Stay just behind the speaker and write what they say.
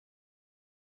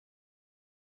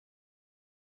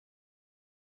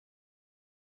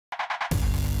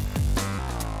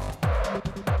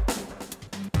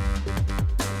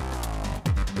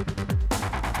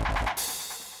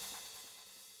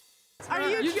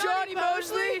are you Jonny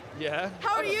Moseley? Yeah.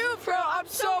 How are you, bro? I'm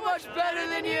so much better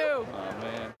than you. Oh,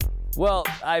 man. Well,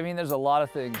 I mean, there's a lot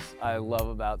of things I love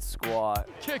about squaw.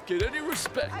 Can't get any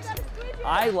respect.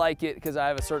 I like it because I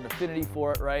have a certain affinity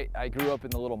for it, right? I grew up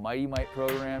in the little Mighty Mite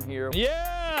program here.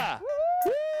 Yeah!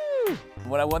 Woo!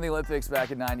 When I won the Olympics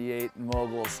back in '98 in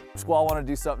moguls, Squaw wanted to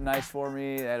do something nice for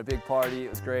me. They had a big party. It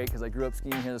was great because I grew up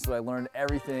skiing here, so I learned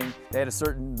everything. They had a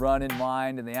certain run in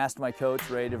mind, and they asked my coach,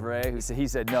 Ray DeVray, he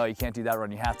said, no, you can't do that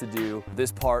run. You have to do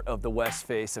this part of the west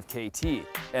face of KT.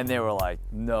 And they were like,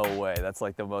 no way. That's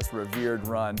like the most revered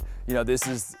run. You know, this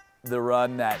is the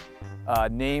run that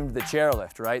named the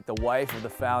chairlift, right? The wife of the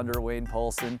founder, Wayne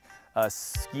Polson,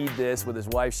 skied this with his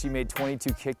wife. She made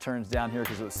 22 kick turns down here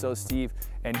because it was so steep,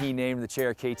 and he named the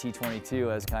chair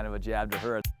KT22 as kind of a jab to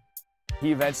her.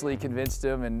 He eventually convinced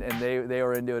him, and they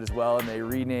were into it as well, and they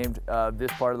renamed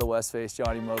this part of the west face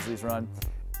Jonny Moseley's run.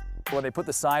 When they put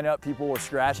the sign up, people were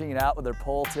scratching it out with their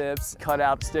pole tips, cut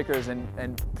out stickers,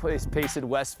 and pasted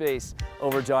west face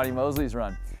over Jonny Moseley's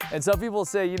run. And some people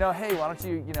say, you know, hey, why don't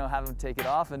you, have them take it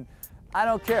off? And I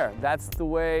don't care. That's the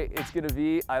way it's gonna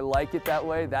be. I like it that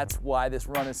way. That's why this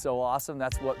run is so awesome.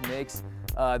 That's what makes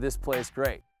this place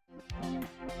great.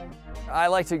 I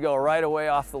like to go right away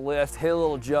off the lift, hit a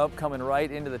little jump coming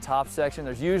right into the top section.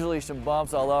 There's usually some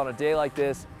bumps, although on a day like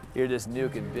this, you're just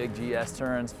nuking big GS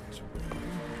turns.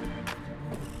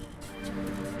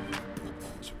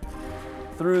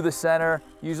 Through the center,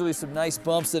 usually some nice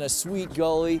bumps and a sweet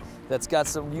gully that's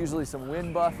got usually some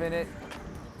wind buff in it.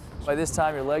 By this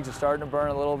time, your legs are starting to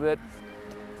burn a little bit.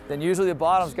 Then usually the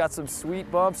bottom's got some sweet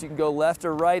bumps. You can go left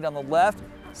or right. On the left,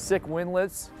 sick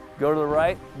windlets. Go to the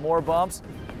right, more bumps.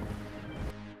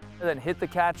 And then hit the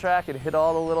cat track and hit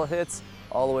all the little hits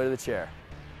all the way to the chair.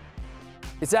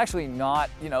 It's actually not,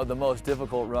 the most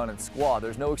difficult run in Squaw.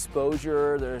 There's no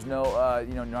exposure. There's no,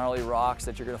 gnarly rocks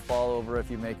that you're gonna fall over if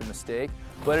you make a mistake.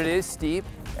 But it is steep,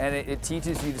 and it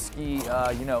teaches you to ski,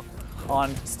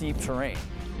 on steep terrain.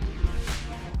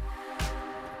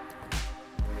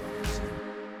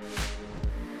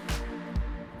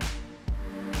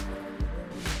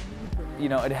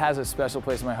 It has a special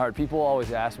place in my heart. People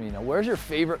always ask me, where's your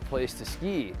favorite place to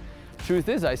ski? Truth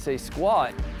is, I say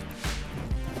Squaw.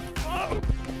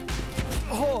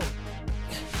 Oh.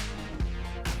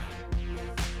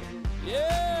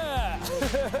 Yeah!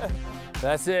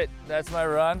 That's it. That's my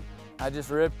run. I just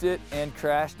ripped it and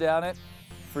crashed down it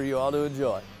for you all to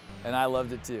enjoy. And I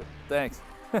loved it too. Thanks.